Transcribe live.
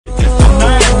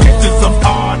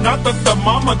not the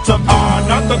thermometer,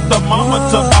 not the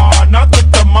thermometer, not the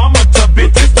thermometer,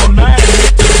 bitches don't matter.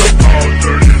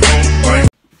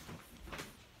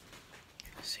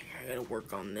 See, I gotta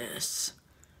work on this.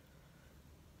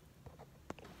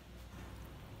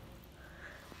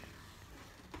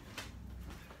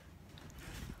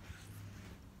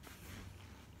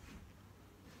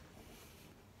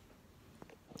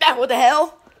 Ah, what the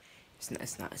hell?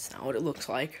 It's not what it looks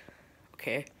like.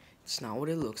 Okay? It's not what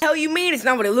it looks like. Hell you mean it's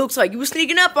not what it looks like? You were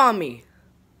sneaking up on me.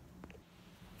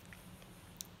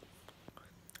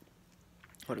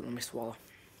 Hold on, let me swallow.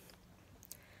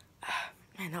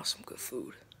 Man, that was some good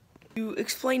food. You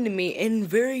explained to me in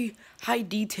very high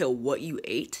detail what you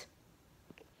ate.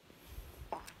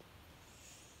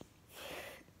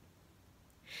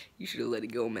 You should have let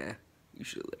it go, man. You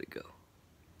should have let it go.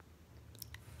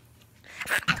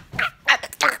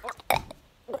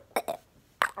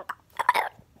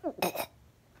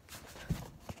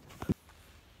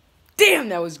 Damn,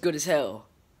 that was good as hell.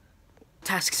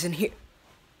 Task is in here.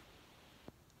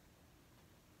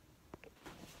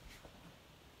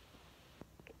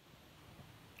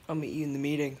 I'll meet you in the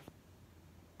meeting.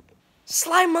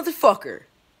 Sly motherfucker.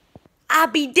 I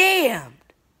be damned.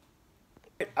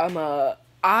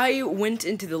 I went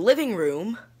into the living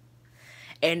room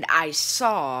and I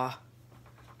saw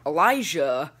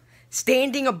Elijah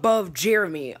standing above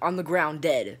Jeremy on the ground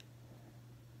dead.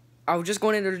 I was just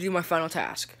going in there to do my final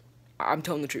task. I'm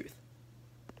telling the truth.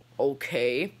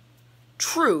 Okay.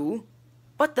 True.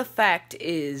 But the fact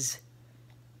is,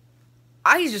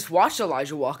 I just watched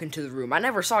Elijah walk into the room. I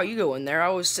never saw you go in there. I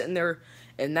was sitting there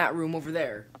in that room over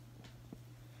there.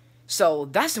 So,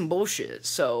 that's some bullshit.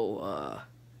 So,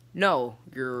 no,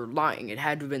 you're lying. It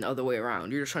had to have been the other way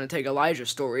around. You're just trying to take Elijah's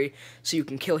story so you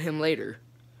can kill him later.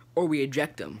 Or we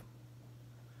eject him.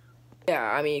 Yeah,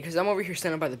 I mean, because I'm over here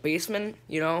standing by the basement,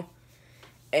 you know?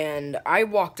 And I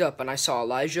walked up and I saw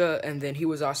Elijah, and then he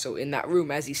was also in that room,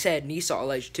 as he said, and he saw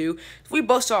Elijah too. We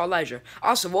both saw Elijah.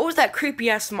 Also, what was that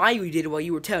creepy-ass smile you did while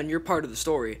you were telling your part of the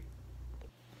story?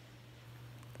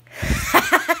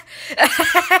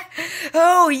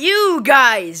 Oh, you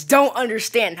guys don't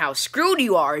understand how screwed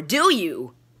you are, do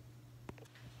you?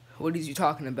 What is you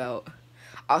talking about?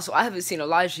 Also, I haven't seen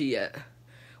Elijah yet.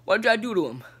 What did I do to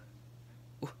him?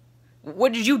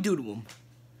 What did you do to him?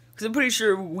 Because I'm pretty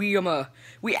sure we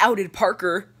outed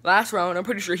Parker last round. I'm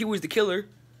pretty sure he was the killer.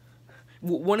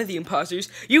 One of the imposters.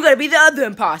 You gotta be the other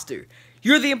imposter.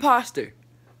 You're the imposter.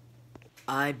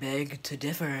 I beg to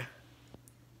differ.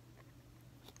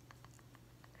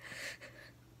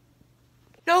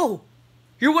 No!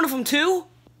 You're one of them too?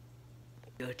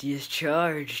 Guilty as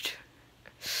charged.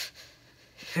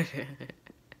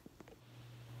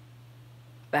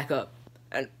 Back up.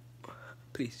 And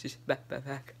please, just back.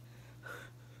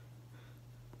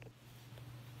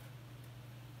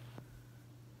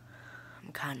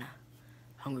 I'm kinda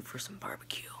hungry for some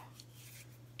barbecue.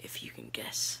 If you can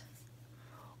guess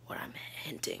what I'm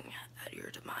hinting at your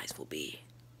demise will be.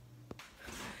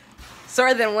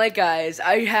 Sorry that I'm late, guys.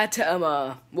 I had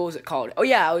to, what was it called? Oh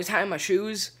yeah, I was tying my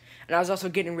shoes, and I was also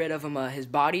getting rid of, his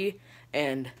body,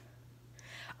 and...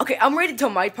 Okay, I'm ready to tell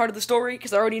my part of the story,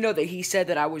 because I already know that he said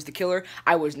that I was the killer.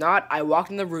 I was not. I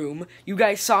walked in the room. You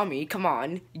guys saw me. Come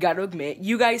on. You gotta admit.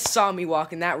 You guys saw me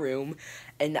walk in that room,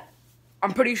 and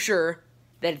I'm pretty sure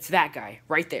that it's that guy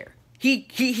right there. He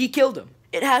killed him.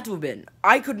 It had to have been.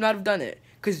 I could not have done it,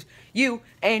 because you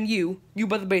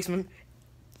by the basement,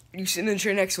 you sitting in the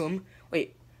chair next to him.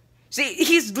 Wait. See,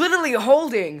 he's literally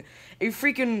holding a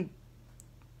freaking...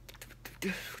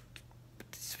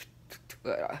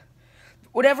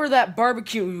 whatever that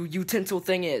barbecue utensil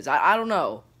thing is. I don't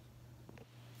know.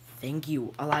 Thank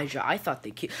you, Elijah. I thought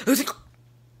they killed...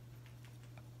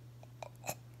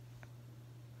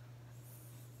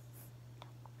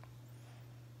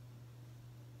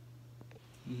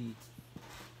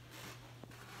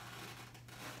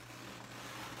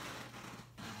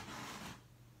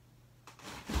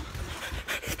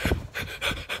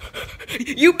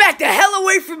 You back the hell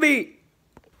away from me!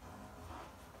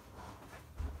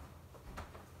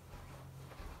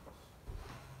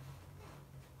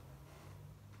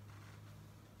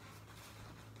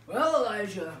 Well,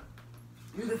 Elijah,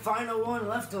 you're the final one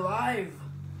left alive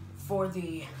for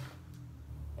the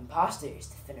imposters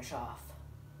to finish off.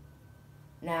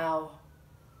 Now,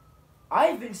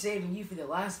 I've been saving you for the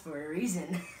last for a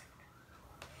reason.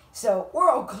 So, we're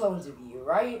all clones of you,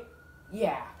 right?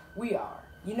 Yeah, we are.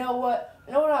 You know what?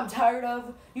 You know what I'm tired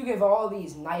of? You give all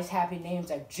these nice, happy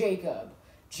names like Jacob,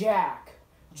 Jack,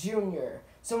 Junior,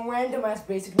 some random-ass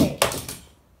basic names.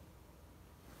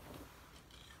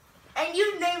 And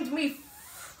you named me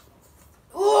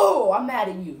Oh, I'm mad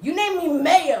at you. You named me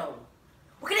Mayo.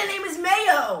 What kind of name is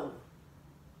Mayo?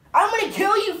 I'm gonna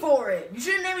kill you for it. You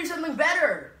should have named me something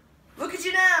better. Look at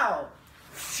you now.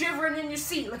 Shivering in your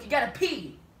seat like you gotta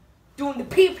pee. Doing the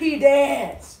pee-pee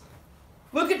dance.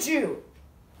 Look at you.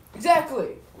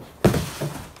 Exactly.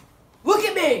 Look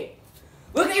at me.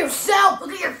 Look at yourself.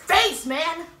 Look at your face,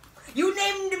 man. You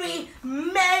named me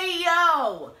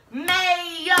Mayo.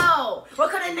 Mayo.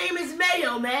 What kind of name is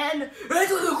Mayo, man?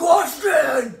 Answer the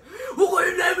question. What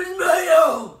kind of name is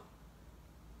Mayo?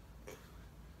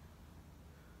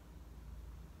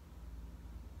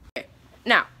 Okay.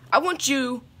 Now, I want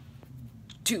you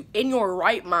to, in your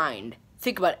right mind,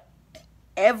 think about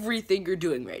everything you're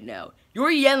doing right now.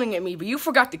 You're yelling at me, but you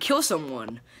forgot to kill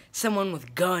someone. Someone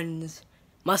with guns,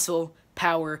 muscle,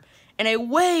 power, and a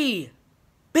way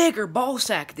bigger ball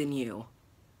sack than you.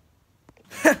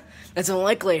 That's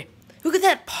unlikely. Who could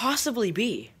that possibly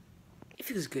be? It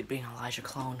feels good being Elijah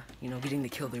clone. You know, getting to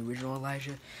kill the original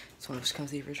Elijah. So when this comes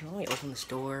to the original, we open this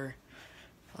door,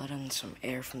 let in some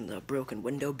air from the broken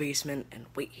window basement, and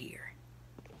wait here.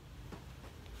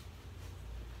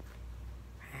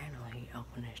 Finally,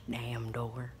 open this damn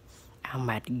door. I'm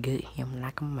about to get him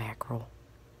like a mackerel.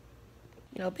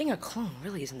 You know, being a clone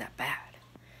really isn't that bad.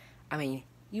 I mean,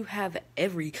 you have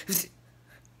every...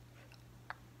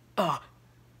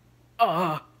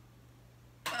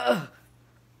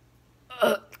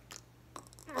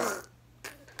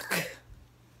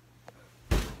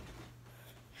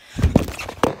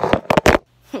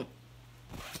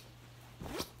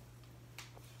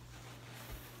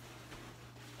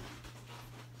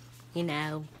 You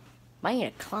know, being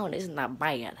a clone isn't that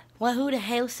bad. Well, who the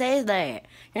hell says that?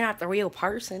 You're not the real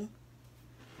person.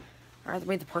 I'd rather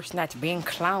be the person that's being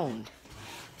cloned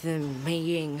than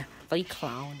being the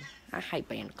clone. I hate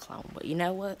being a clone, but you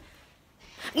know what?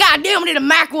 God damn it, a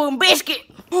mackerel and biscuit!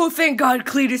 Oh, thank God,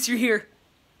 Cletus, you're here.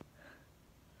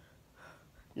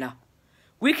 No.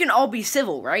 We can all be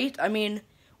civil, right? I mean,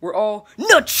 we're all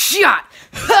nutshot!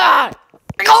 Ha!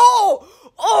 Oh!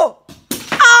 Oh!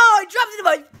 Oh! I dropped it in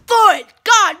my foot!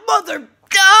 God, mother!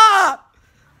 Ah!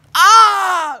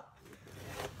 Ah!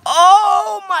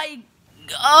 Oh my...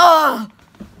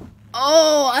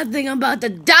 Oh, I think I'm about to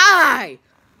die!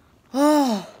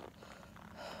 Oh.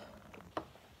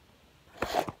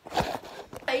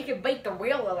 You can beat the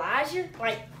real Elijah?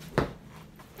 Like...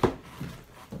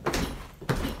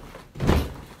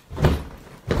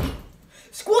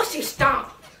 Squishy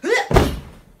stomp!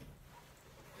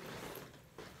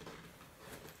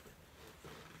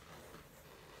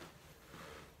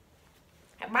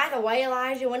 By the way,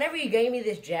 Elijah, whenever you gave me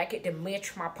this jacket to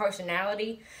match my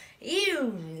personality,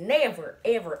 you never,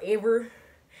 ever, ever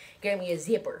gave me a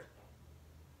zipper.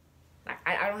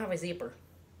 I don't have a zipper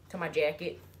to my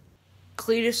jacket.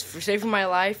 Cletus, for saving my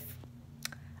life,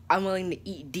 I'm willing to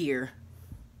eat deer.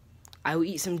 I will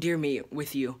eat some deer meat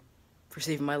with you for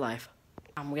saving my life.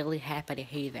 I'm really happy to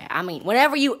hear that. I mean,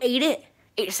 whenever you eat it,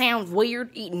 it sounds weird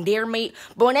eating deer meat,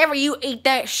 but whenever you eat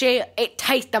that shit, it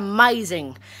tastes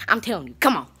amazing. I'm telling you,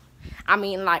 come on. I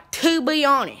mean, like, to be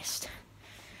honest,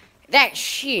 that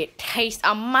shit tastes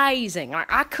amazing.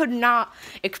 Like, I could not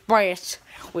express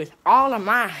with all of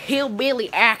my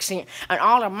hillbilly accent and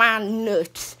all of my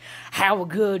nuts how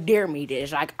good deer meat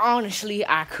is. Like, honestly,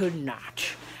 I could not.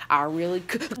 I really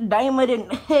could. Damn, it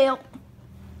didn't help.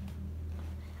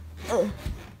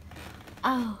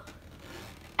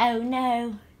 Oh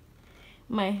no.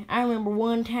 Man, I remember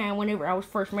one time whenever I was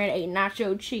first made eating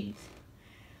nacho cheese.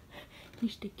 You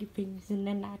stick your fingers in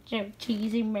the nacho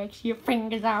cheese, it makes your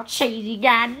fingers all cheesy,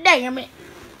 god damn it.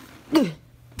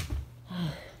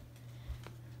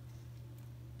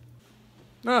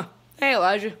 Oh, hey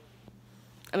Elijah.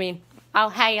 Hey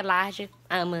Elijah.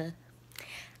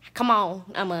 Come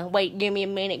on, wait, give me a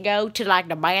minute, go to like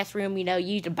the bathroom, you know,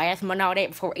 use the bathroom and all that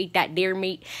before I eat that deer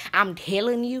meat. I'm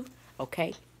telling you,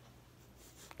 okay?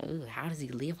 Ooh, how does he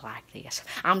live like this?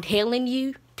 I'm telling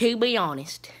you, to be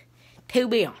honest,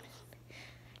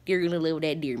 you're gonna live with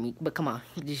that deer meat, but come on,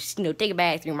 just, you know, take a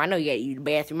bathroom. I know you gotta use the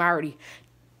bathroom. I already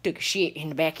took a shit in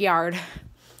the backyard.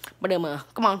 But,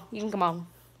 come on, you can come on.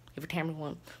 Every time you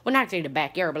want. Well, not actually the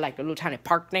backyard, but like the little tiny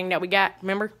park thing that we got,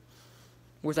 remember?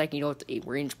 We're like, you know,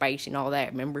 we're in space and all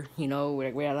that, remember? You know,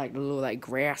 we had like the little like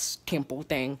grass temple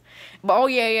thing. But oh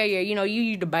yeah, you know, you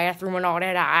use the bathroom and all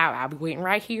that, I'll be waiting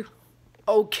right here.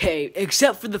 Okay,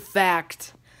 except for the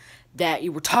fact that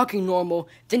you were talking normal,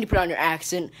 then you put on your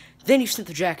accent, then you sent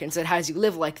the jacket and said, how does he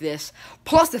live like this?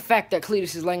 Plus the fact that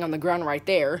Cletus is laying on the ground right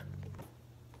there.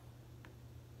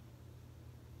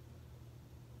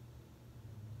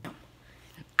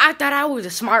 I thought I was the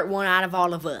smart one out of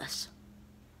all of us.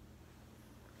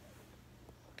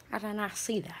 How did I not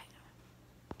see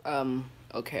that?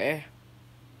 Okay.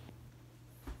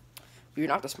 You're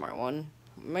not the smart one.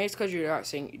 Maybe it's because you're not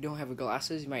saying you don't have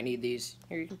glasses. You might need these.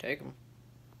 Here, you can take them.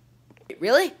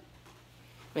 Really?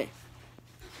 Wait.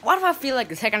 Why do I feel like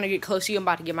the second I get close to you, I'm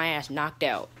about to get my ass knocked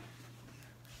out?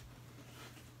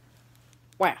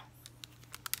 Wow.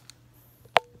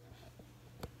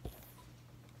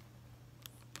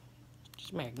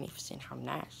 It's magnificent how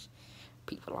nice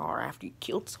people are after you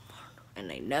killed someone. And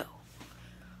they know.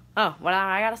 Oh, well,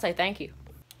 I gotta say thank you.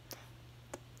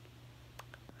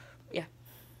 Yeah.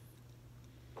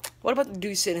 What about the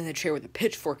dude sitting in the chair with a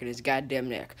pitchfork in his goddamn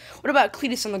neck? What about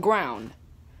Cletus on the ground?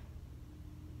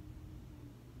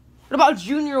 What about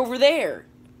Junior over there?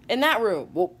 In that room?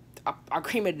 Well, I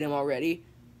cremated him already.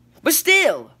 But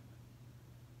still!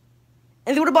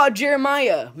 And then what about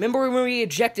Jeremiah? Remember when we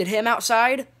ejected him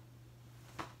outside?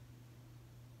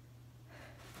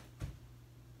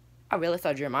 I really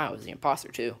thought Jeremiah was the imposter,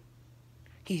 too.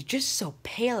 He's just so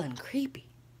pale and creepy.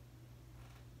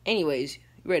 Anyways,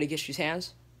 you ready to get your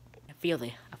hands? I feel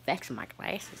the effects of my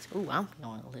glasses. Ooh, I'm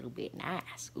feeling a little bit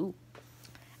nice. Ooh,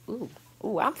 ooh,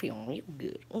 ooh, I'm feeling real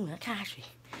good. Ooh,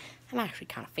 I'm actually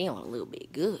kind of feeling a little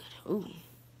bit good. Ooh,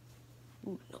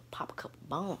 ooh, pop a couple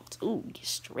bones. Ooh, get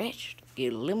stretched,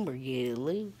 get limber, get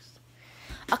loose.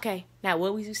 Okay, now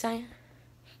what was you saying?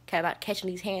 Okay, about catching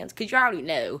these hands? Because you already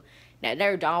know that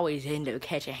nerds always end up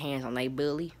catching hands on they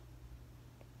bully.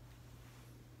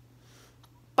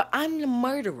 But I'm the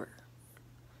murderer.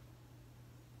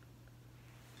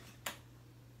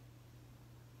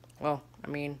 Well, I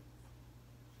mean,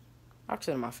 I'll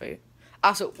sit on my feet.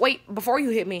 Also, wait, before you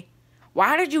hit me,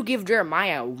 why did you give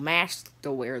Jeremiah a mask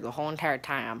to wear the whole entire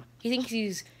time? He thinks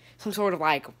he's some sort of,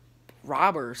 like,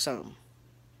 robber or something.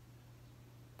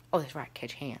 Oh, that's right,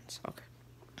 catch hands. Okay.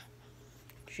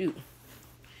 Shoot.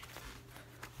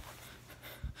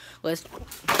 Let's...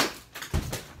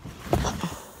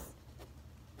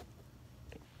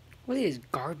 What is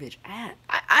garbage at?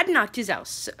 I knocked his out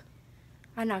so...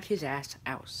 I knocked his ass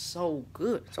out so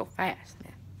good, so fast,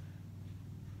 man.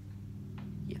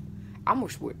 Yeah, I'm more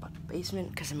worried about the basement,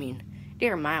 because, I mean,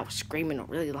 Jeremiah was screaming a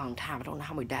really long time. I don't know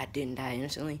how my dad didn't die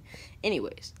instantly.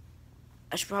 Anyways,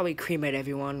 I should probably cremate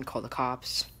everyone, call the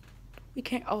cops. We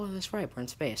can't, oh, that's right, we're in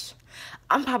space.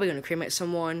 I'm probably going to cremate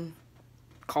someone,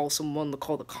 call someone to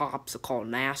call the cops, to call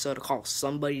NASA, to call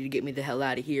somebody to get me the hell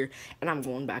out of here, and I'm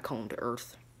going back home to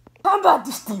Earth. I'm about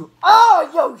to steal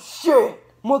all your shit,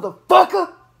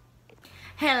 motherfucker!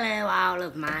 Hello, all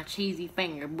of my cheesy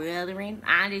finger brethren.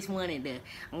 I just wanted to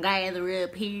gather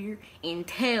up here and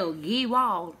tell you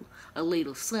all a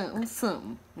little something,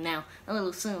 something. Now, a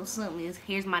little something, something is,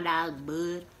 here's my dog,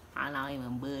 Bud. I know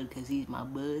him Bud because he's my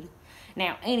bud.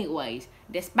 Now, anyways,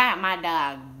 despite my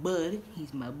dog, Bud,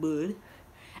 he's my bud,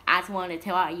 I just wanted to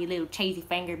tell all you little cheesy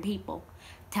finger people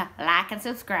to like and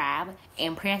subscribe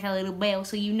and press that little bell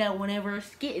so you know whenever a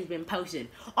skit has been posted.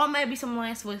 Or maybe someone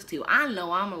else was too. I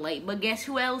know I'm late, but guess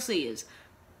who else is?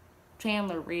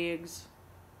 Chandler Riggs.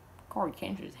 Corey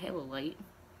Kendrick's hella late.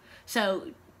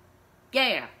 So,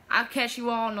 yeah, I'll catch you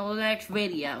all in the next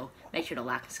video. Make sure to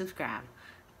like and subscribe.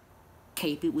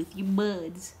 Keep it with your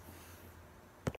buds.